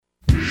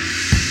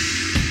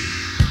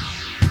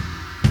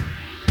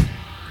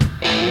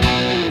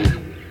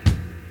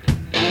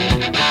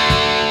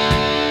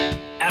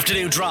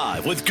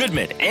Drive with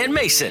Goodman and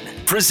Mason,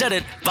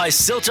 presented by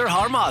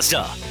Silter-Har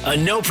Mazda. A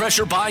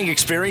no-pressure buying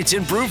experience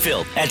in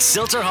Broomfield at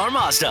Silter-Har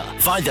Mazda.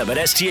 Find them at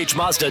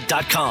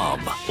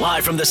sthmazda.com.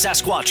 Live from the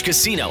Sasquatch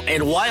Casino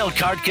and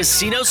Wildcard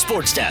Casino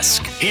Sports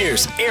Desk,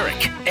 here's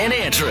Eric and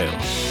Andrew.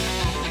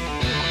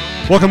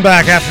 Welcome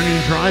back,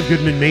 Afternoon Drive.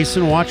 Goodman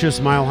Mason. Watch us,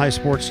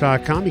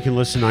 milehighsports.com. You can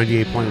listen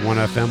 98.1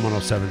 FM,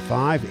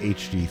 107.5,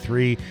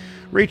 HD3.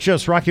 Reach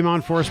us, Rocky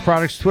Mountain Forest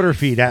Products Twitter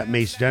feed at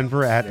Mace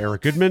Denver, at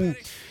Eric Goodman.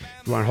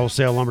 If you want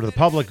wholesale lumber to the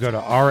public, go to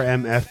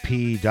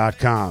rmfp.com.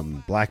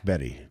 Black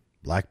Betty.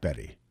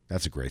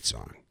 That's a great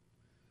song.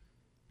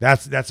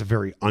 That's a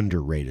very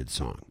underrated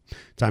song.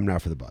 Time now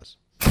for the buzz.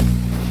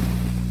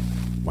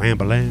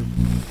 Wham-ba-lam,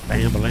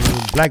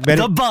 bam-ba-lam, Black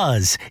Betty. The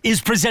Buzz is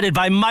presented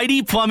by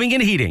Mighty Plumbing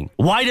and Heating.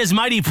 Why does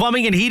Mighty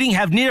Plumbing and Heating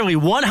have nearly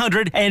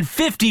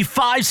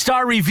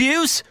 155-star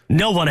reviews?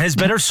 No one has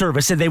better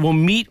service, and they will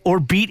meet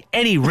or beat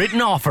any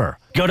written offer.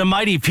 Go to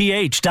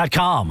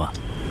mightyph.com.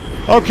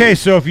 Okay,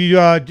 so if you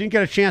didn't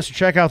get a chance to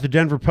check out the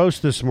Denver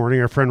Post this morning,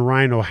 our friend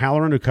Ryan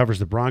O'Halloran, who covers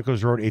the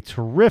Broncos, wrote a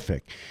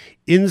terrific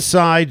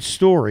inside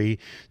story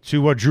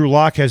to what Drew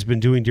Lock has been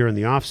doing during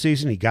the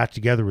offseason. He got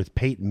together with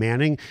Peyton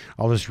Manning.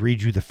 I'll just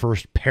read you the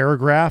first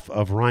paragraph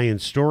of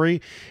Ryan's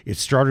story. It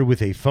started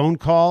with a phone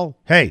call.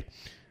 Hey,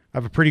 I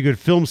have a pretty good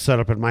film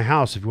setup at my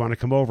house if you want to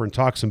come over and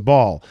talk some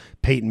ball,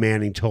 Peyton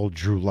Manning told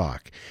Drew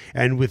Lock.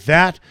 And with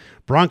that,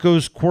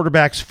 Broncos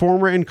quarterbacks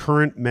former and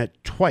current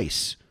met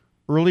twice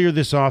earlier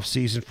this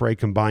offseason for a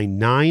combined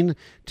 9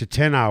 to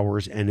 10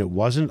 hours, and it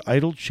wasn't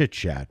idle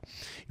chit-chat.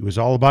 It was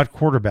all about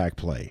quarterback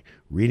play,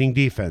 reading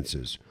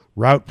defenses,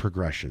 route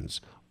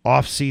progressions,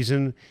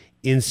 off-season,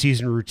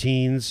 in-season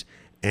routines,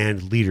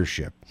 and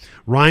leadership.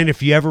 Ryan,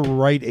 if you ever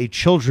write a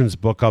children's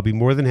book, I'll be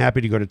more than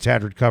happy to go to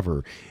Tattered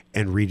Cover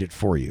and read it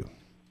for you.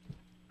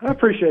 I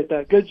appreciate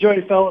that. Good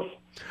journey, fellas.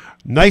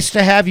 Nice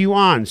to have you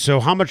on. So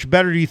how much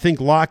better do you think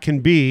Locke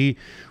can be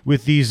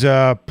with these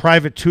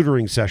private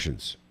tutoring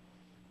sessions?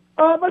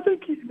 I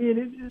think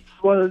it's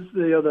one of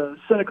the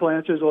cynical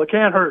answers. Well, it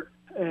can't hurt,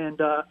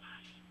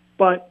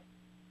 but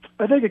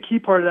I think a key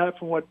part of that,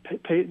 from what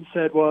Peyton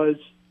said, was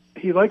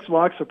he likes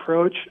Locke's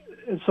approach,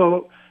 and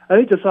so I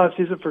think this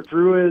offseason for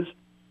Drew is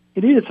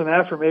he needed some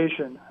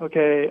affirmation.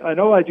 Okay, I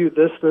know I do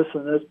this,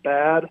 and this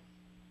bad.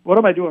 What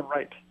am I doing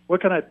right?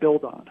 What can I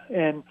build on?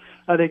 And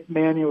I think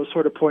Manning was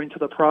sort of pointing to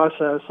the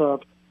process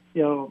of,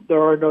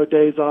 there are no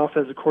days off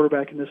as a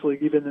quarterback in this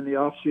league, even in the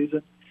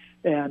offseason,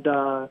 and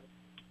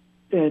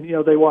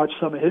they watched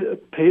some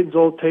of Peyton's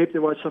old tape. They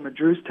watched some of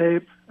Drew's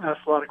tape,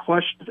 asked a lot of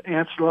questions,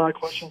 answered a lot of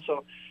questions.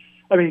 So,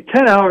 10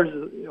 hours,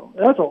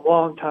 that's a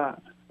long time.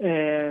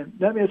 And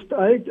that means,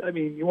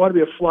 you want to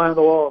be a fly on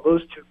the wall of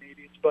those two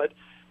meetings. But,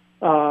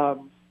 a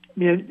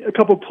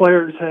couple of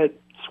players had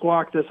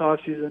squawked this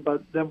offseason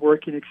about them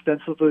working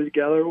extensively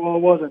together. Well,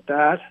 it wasn't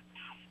that.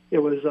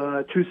 It was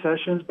 2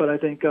 sessions, but I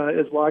think,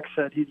 as Locke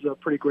said, he's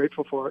pretty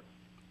grateful for it.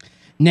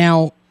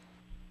 Now,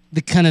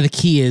 the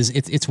key is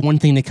it's one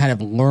thing to kind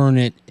of learn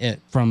it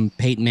from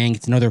Peyton Manning.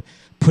 It's another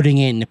putting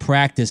it into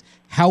practice.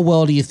 How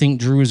well do you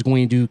think Drew is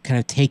going to do kind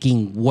of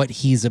taking what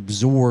he's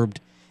absorbed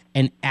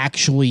and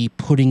actually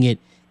putting it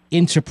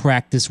into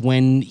practice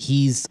when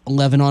he's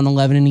 11 on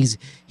 11 and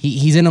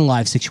he's in a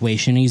live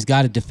situation and he's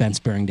got a defense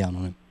bearing down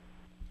on him?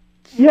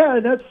 Yeah,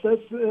 that's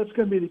going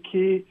to be the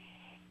key.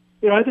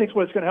 I think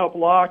what's going to help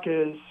Locke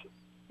is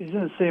he's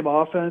in the same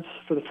offense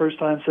for the first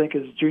time, I think,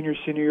 as junior,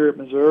 senior year at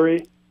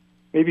Missouri.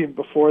 Maybe even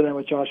before then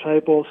with Josh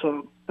Heupel.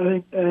 So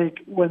I think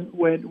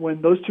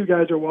when those two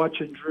guys are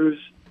watching Drew's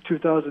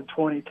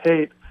 2020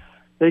 tape,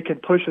 they can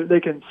push it, they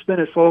can spin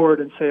it forward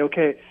and say,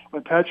 okay,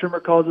 when Pat Trimmer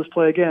calls this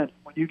play again,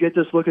 when you get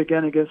this look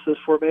again against this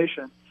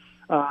formation,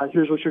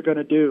 here's what you're going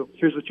to do.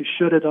 Here's what you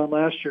should have done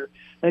last year.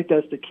 I think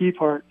that's the key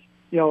part.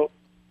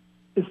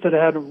 Instead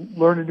of having to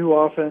learn a new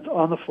offense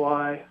on the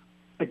fly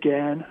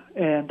again,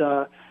 and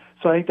so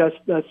I think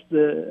that's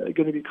going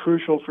to be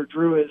crucial for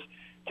Drew is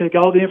take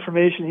all the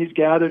information he's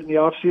gathered in the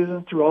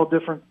offseason through all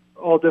different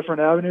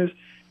avenues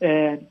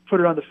and put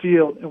it on the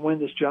field and win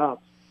this job.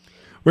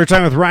 We're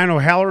talking with Ryan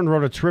O'Halloran,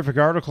 wrote a terrific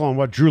article on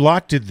what Drew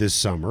Lock did this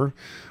summer,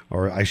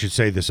 or I should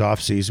say this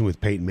offseason with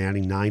Peyton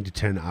Manning, 9 to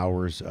 10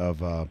 hours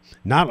of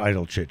not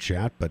idle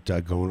chit-chat, but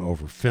going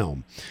over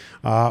film.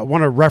 I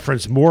want to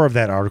reference more of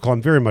that article.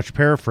 I'm very much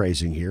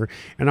paraphrasing here,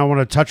 and I want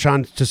to touch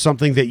on to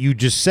something that you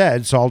just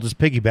said, so I'll just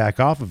piggyback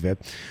off of it.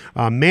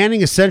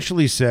 Manning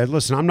essentially said,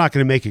 listen, I'm not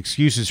going to make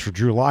excuses for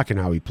Drew Lock and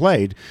how he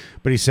played,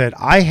 but he said,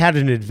 I had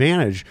an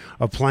advantage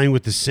of playing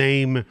with the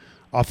same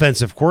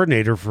offensive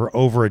coordinator for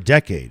over a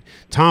decade.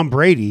 Tom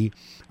Brady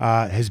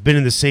has been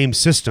in the same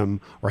system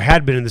or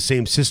had been in the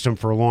same system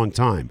for a long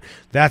time.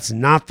 That's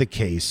not the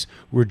case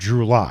with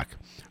Drew Lock.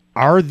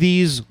 Are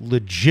these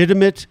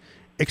legitimate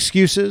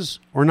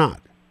excuses or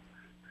not?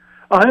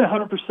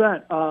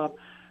 100%.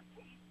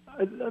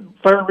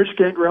 Firing Rich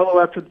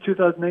Gangrello after the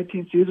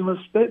 2019 season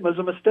was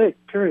a mistake,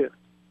 period.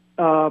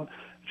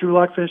 Drew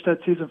Lock finished that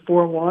season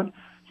 4-1.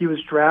 He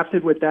was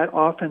drafted with that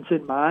offense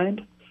in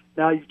mind.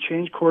 Now you've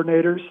changed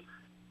coordinators.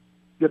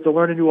 You have to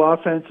learn a new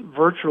offense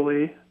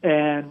virtually.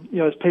 And,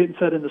 as Peyton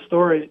said in the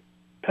story,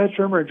 Pat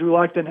Shurmur and Drew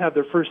Lock didn't have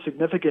their first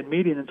significant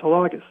meeting until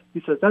August.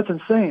 He said, that's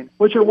insane,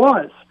 which it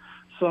was.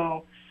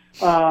 So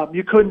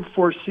you couldn't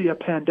foresee a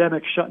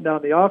pandemic shutting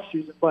down the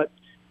offseason, but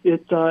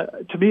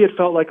to me it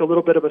felt like a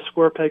little bit of a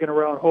square peg in a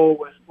round hole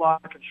with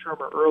Lock and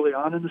Shurmur early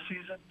on in the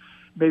season.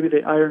 Maybe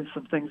they ironed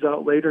some things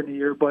out later in the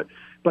year, but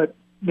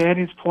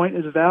Manning's point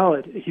is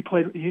valid.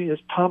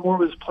 Tom Moore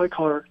was a play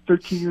caller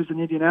 13 years in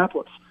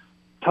Indianapolis.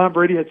 Tom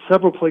Brady had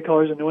several play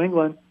callers in New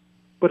England,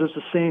 but it's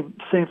the same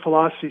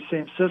philosophy,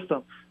 same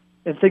system.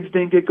 And things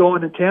didn't get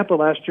going in Tampa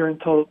last year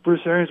until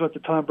Bruce Arians went to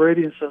Tom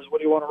Brady and says, what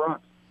do you want to run?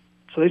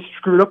 So they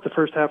screwed up the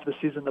first half of the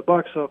season, the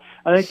Bucs. So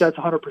I think that's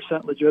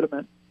 100%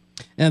 legitimate.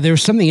 Now, there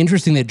was something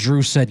interesting that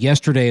Drew said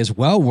yesterday as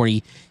well, where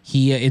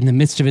he in the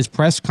midst of his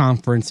press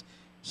conference,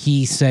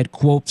 he said,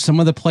 quote, some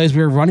of the plays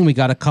we were running, we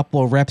got a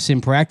couple of reps in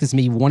practice,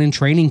 maybe one in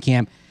training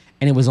camp,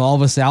 and it was all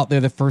of us out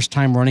there the first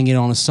time running it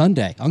on a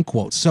Sunday,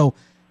 unquote. So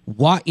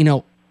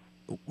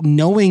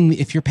knowing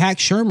if you're Pat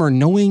Shurmur,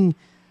 knowing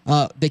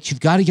that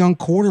you've got a young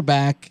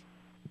quarterback,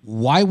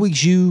 why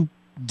would you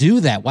do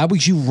that? Why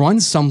would you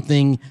run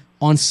something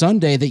on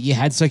Sunday that you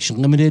had such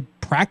limited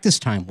practice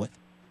time with?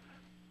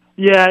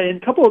 Yeah, in a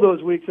couple of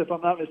those weeks, if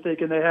I'm not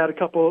mistaken, they had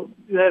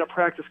a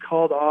practice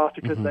called off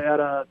because they had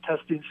a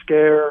testing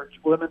scare,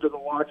 limited the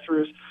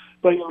walkthroughs.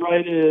 But you're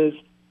right,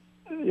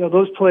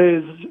 those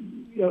plays,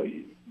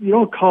 you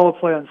don't call a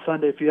play on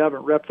Sunday if you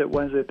haven't repped it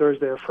Wednesday,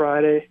 Thursday, or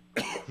Friday.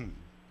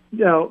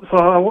 So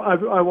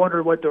I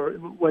wonder what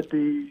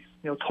the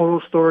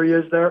total story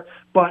is there.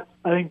 But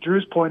I think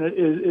Drew's point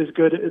is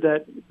good,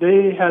 that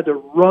they had to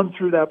run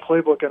through that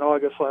playbook in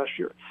August last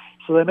year.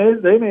 So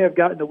they may have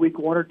gotten to week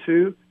 1 or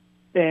 2,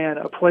 and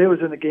a play was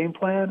in the game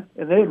plan,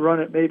 and they had run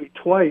it maybe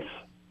twice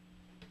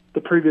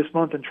the previous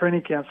month in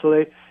training camp.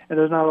 And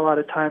there's not a lot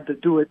of time to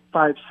do it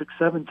 5, 6,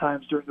 7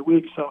 times during the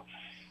week. So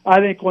I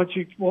think once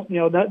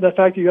the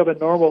fact that you have a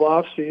normal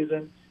off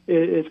season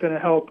is going to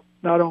help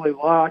not only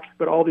Locke,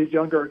 but all these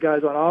younger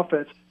guys on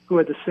offense who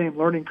had the same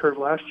learning curve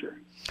last year.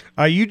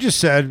 You just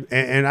said,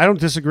 and I don't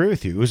disagree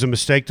with you, it was a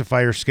mistake to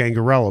fire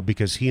Scangarello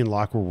because he and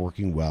Locke were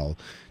working well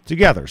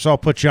together. So I'll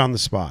put you on the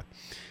spot.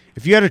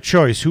 If you had a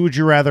choice, who would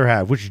you rather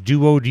have? Which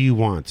duo do you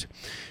want?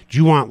 Do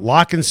you want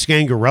Locke and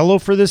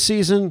Scangarello for this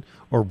season,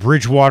 or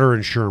Bridgewater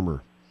and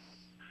Shurmur?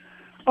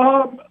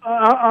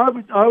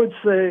 I would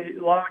say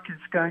Locke and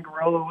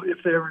Scangarello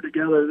if they were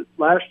together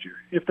last year.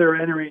 If they were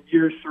entering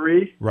year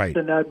 3, right,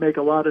 then that'd make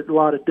a lot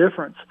of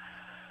difference.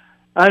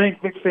 I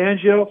think Vic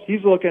Fangio,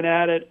 he's looking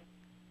at it.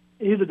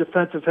 He's a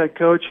defensive head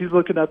coach. He's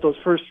looking at those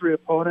first 3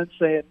 opponents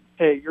saying,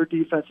 hey, your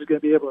defense is going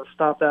to be able to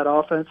stop that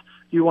offense.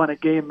 You want a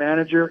game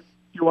manager.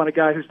 You want a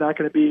guy who's not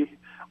going to be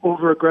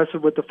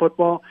over-aggressive with the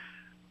football.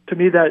 To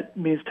me, that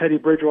means Teddy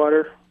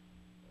Bridgewater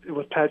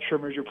with Pat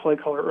Shurmur as your play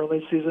caller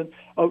early season.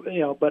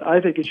 But I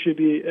think it should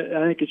be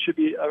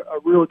a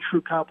real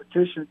true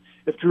competition.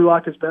 If Drew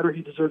Lock is better,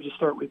 he deserves to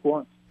start week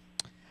 1.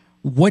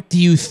 What do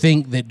you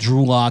think that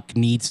Drew Lock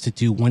needs to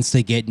do once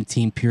they get in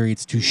team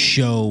periods to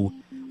show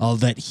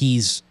that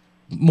he's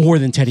more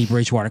than Teddy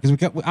Bridgewater?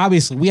 Because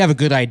obviously we have a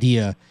good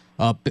idea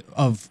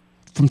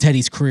from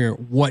Teddy's career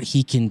what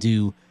he can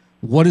do.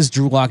 What does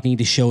Drew Lock need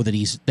to show that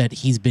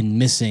he's been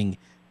missing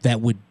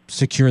that would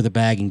secure the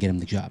bag and get him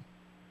the job?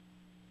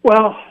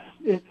 Well,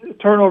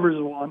 turnovers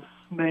is one.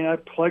 Man, I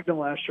plugged him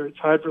last year. It's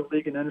tied for the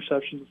league in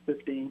interceptions with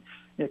 15.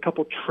 A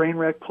couple train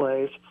wreck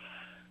plays.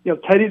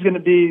 Teddy's going to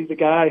be the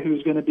guy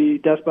who's going to be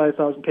death by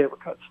 1,000 paper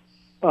cuts.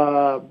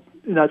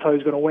 And that's how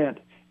he's going to win.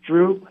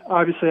 Drew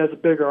obviously has a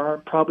bigger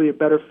arm, probably a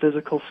better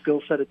physical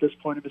skill set at this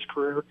point of his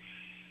career.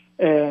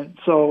 And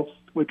so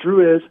what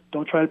Drew is,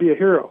 don't try to be a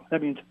hero.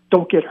 That means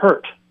don't get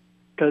hurt.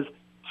 Because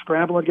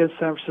scrambling against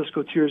San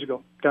Francisco 2 years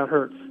ago, got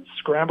hurt.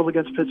 Scrambled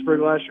against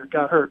Pittsburgh last year,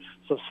 got hurt.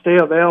 So stay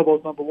available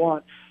is number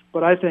 1.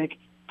 But I think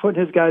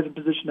putting his guys in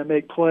position to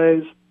make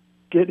plays,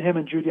 getting him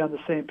and Judy on the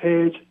same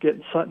page,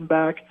 getting Sutton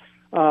back,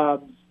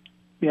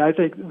 I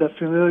think the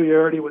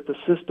familiarity with the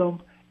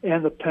system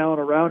and the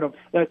talent around him,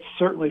 that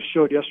certainly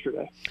showed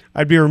yesterday.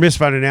 I'd be remiss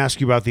if I didn't ask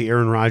you about the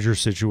Aaron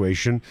Rodgers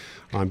situation.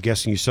 I'm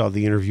guessing you saw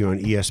the interview on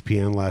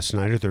ESPN last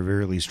night, or at the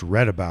very least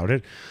read about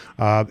it.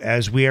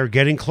 As we are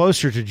getting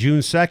closer to June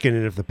 2nd,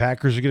 and if the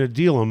Packers are going to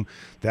deal him,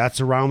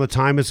 that's around the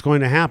time it's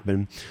going to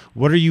happen.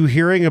 What are you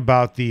hearing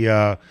about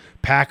the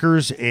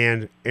Packers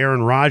and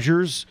Aaron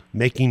Rodgers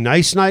making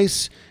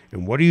nice?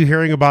 And what are you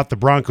hearing about the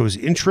Broncos'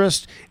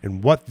 interest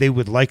and what they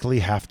would likely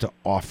have to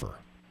offer?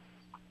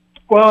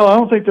 Well, I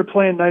don't think they're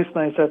playing nice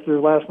after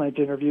their last night's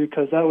interview,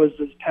 because that was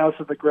as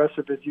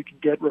passive-aggressive as you can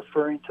get,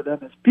 referring to them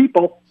as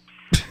people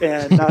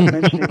and not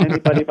mentioning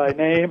anybody by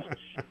name.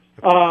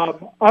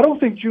 I don't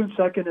think June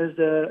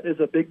 2nd is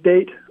a big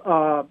date.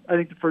 I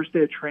think the first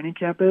day of training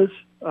camp is,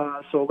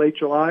 so late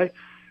July,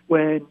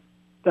 when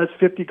that's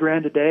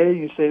 $50,000 a day, and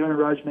you say Aaron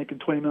Rodgers making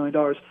 $20 million.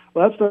 Well,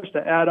 that starts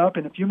to add up,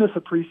 and if you miss a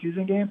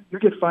preseason game,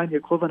 you're getting fined the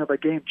equivalent of a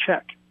game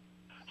check.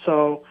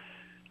 So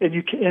And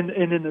you can,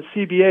 and in the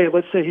CBA,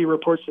 let's say he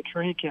reports to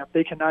training camp,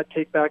 they cannot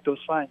take back those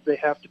fines. They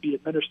have to be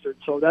administered.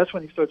 So that's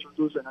when he starts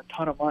losing a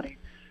ton of money.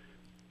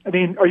 I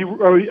mean,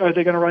 are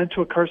they going to run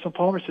into a Carson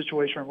Palmer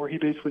situation where he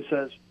basically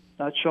says,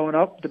 not showing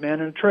up,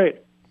 demanding a trade?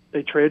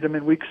 They traded him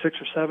in week 6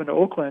 or 7 to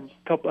Oakland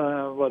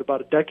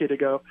about a decade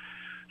ago.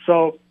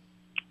 So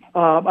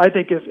I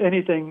think if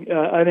anything,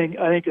 I think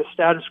a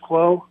status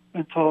quo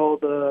until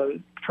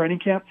the training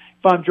camp.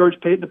 If I'm George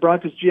Peyton, the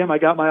Broncos GM, I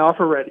got my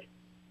offer ready.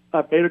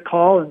 I've made a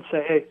call and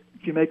say, hey,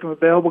 if you make them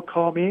available,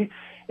 call me.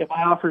 If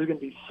my offer is going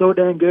to be so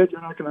dang good,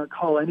 you're not going to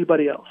call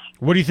anybody else.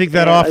 What do you think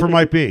that offer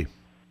might be?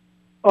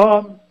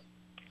 I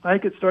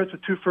think it starts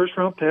with 2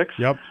 first-round picks.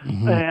 Yep.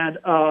 Mm-hmm. And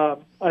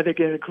I think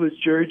it includes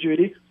Jerry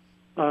Jeudy.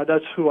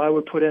 That's who I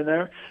would put in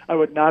there. I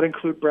would not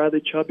include Bradley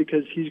Chubb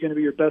because he's going to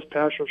be your best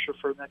pass rusher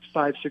for the next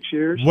 5-6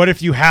 years. What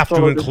if you have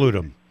to include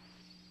him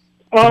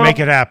to make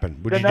it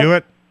happen? Would you do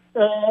it?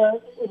 I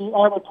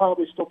would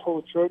probably still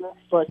pull the trigger,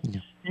 but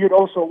you'd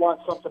also want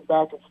something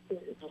back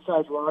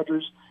besides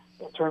Rodgers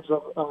in terms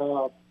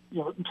of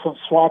some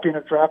swapping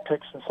of draft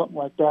picks and something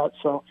like that.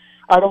 So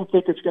I don't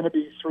think it's going to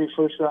be 3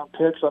 first-round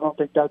picks. I don't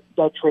think that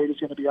trade is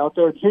going to be out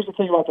there. And here's the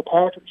thing about the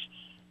Packers.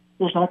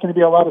 There's not going to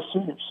be a lot of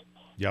Sooners.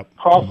 Yep.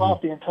 Cross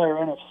off the entire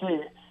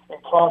NFC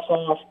and cross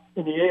off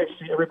in the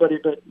AFC everybody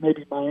but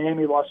maybe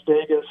Miami, Las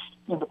Vegas,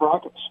 and the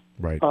Broncos.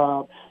 Right.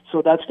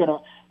 So that's gonna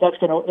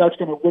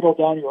whittle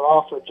down your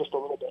offer just a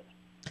little bit.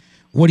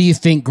 What do you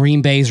think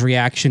Green Bay's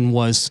reaction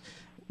was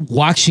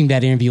watching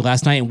that interview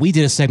last night? And we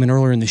did a segment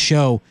earlier in the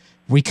show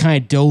where we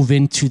kind of dove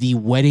into the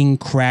wedding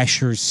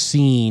crashers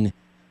scene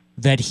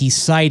that he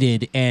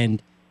cited.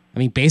 And, I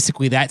mean,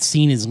 basically that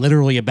scene is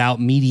literally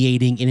about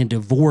mediating in a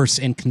divorce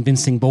and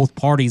convincing both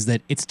parties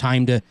that it's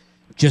time to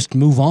just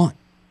move on.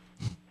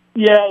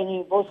 Yeah, I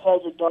mean, both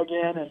sides are dug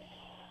in. And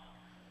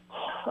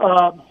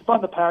if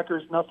I'm the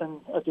Packers,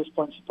 nothing at this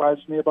point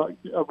surprises me about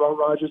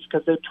Rodgers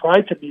because they've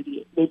tried to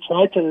mediate. They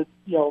tried to,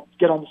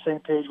 get on the same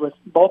page with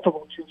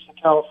multiple teams in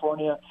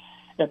California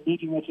and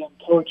meeting with him,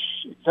 coach,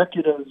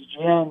 executives,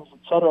 GMs,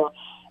 etc.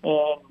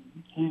 And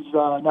he's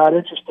not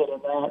interested in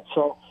that.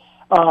 So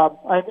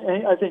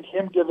I think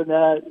him giving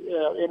that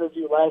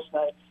interview last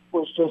night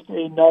was just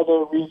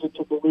another reason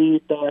to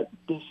believe that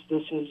this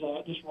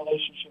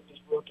relationship is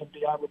broken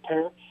beyond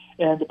repair,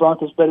 and the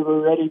Broncos better be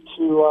ready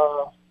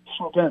to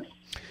swoop in.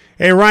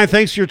 Hey, Ryan,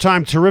 thanks for your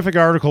time. Terrific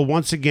article.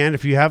 Once again,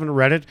 if you haven't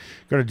read it,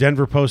 go to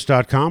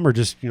denverpost.com or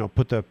just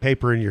put the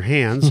paper in your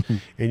hands,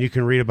 and you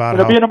can read about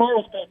It'll be in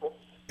tomorrow's paper.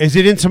 Is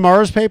it in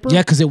tomorrow's paper?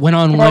 Yeah, because it went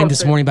online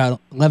this morning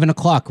about 11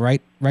 o'clock,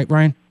 right? Right,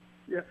 Ryan?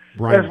 Yeah.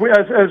 Right.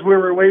 As we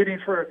were waiting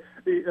for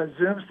the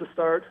Zooms to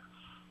start.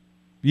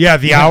 Yeah,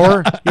 the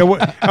hour.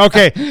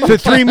 Okay, the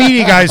 3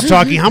 media guys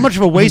talking. How much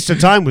of a waste of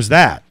time was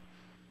that?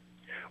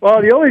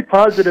 Well, the only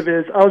positive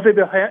is I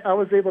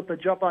was able to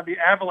jump on the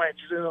Avalanche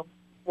Zoom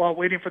while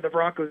waiting for the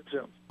Broncos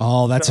Zoom.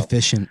 Oh, that's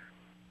efficient.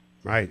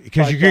 Right,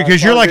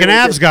 because you're like an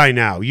Avs guy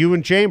now. You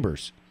and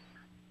Chambers.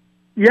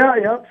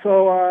 Yeah.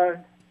 So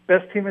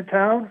best team in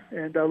town,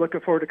 and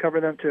looking forward to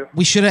covering them too.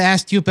 We should have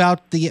asked you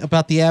about the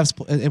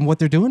Avs and what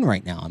they're doing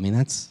right now. I mean,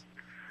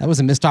 that was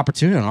a missed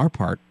opportunity on our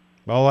part.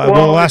 Well,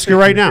 we'll ask you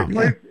right now.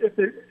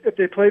 If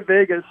they play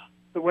Vegas,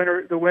 the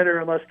winner,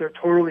 unless they're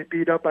totally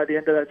beat up by the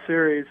end of that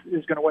series,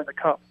 is going to win the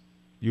cup.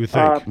 You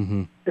think?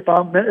 If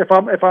I'm the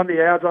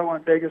Avs, I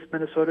want Vegas,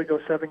 Minnesota, go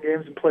 7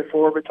 games and play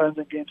 4 overtimes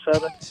in Game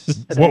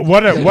 7.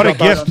 What a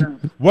gift!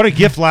 What a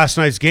gift last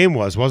night's game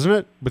was, wasn't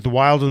it? With the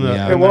Wild and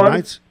the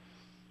Knights.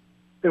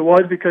 It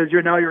was because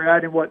you're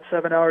adding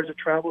 7 hours of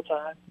travel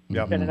time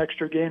and an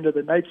extra game to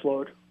the Knights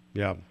load.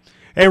 Yeah.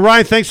 Hey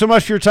Ryan, thanks so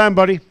much for your time,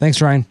 buddy.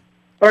 Thanks, Ryan.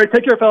 All right,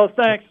 take care, fellas.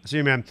 Thanks. See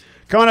you, man.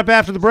 Coming up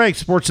after the break,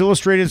 Sports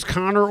Illustrated's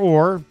Connor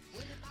Orr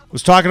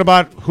was talking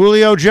about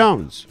Julio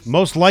Jones'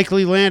 most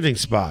likely landing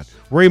spot,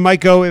 where he might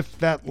go if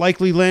that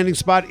likely landing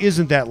spot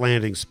isn't that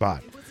landing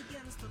spot.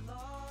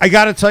 I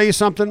got to tell you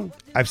something.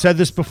 I've said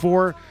this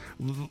before.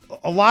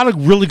 A lot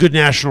of really good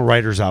national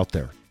writers out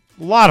there.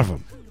 A lot of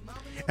them.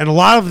 And a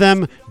lot of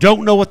them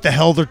don't know what the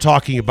hell they're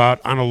talking about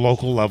on a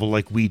local level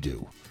like we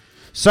do.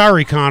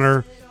 Sorry,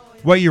 Connor.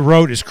 What you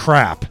wrote is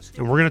crap.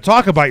 And we're going to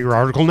talk about your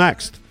article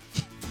next.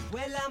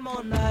 Well, I'm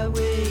on my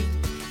way.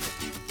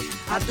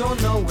 I don't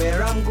know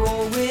where I'm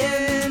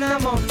going.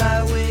 I'm on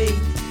my way.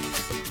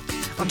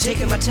 I'm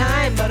taking my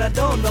time, but I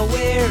don't know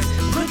where.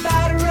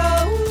 Goodbye to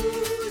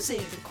Rose,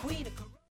 the queen of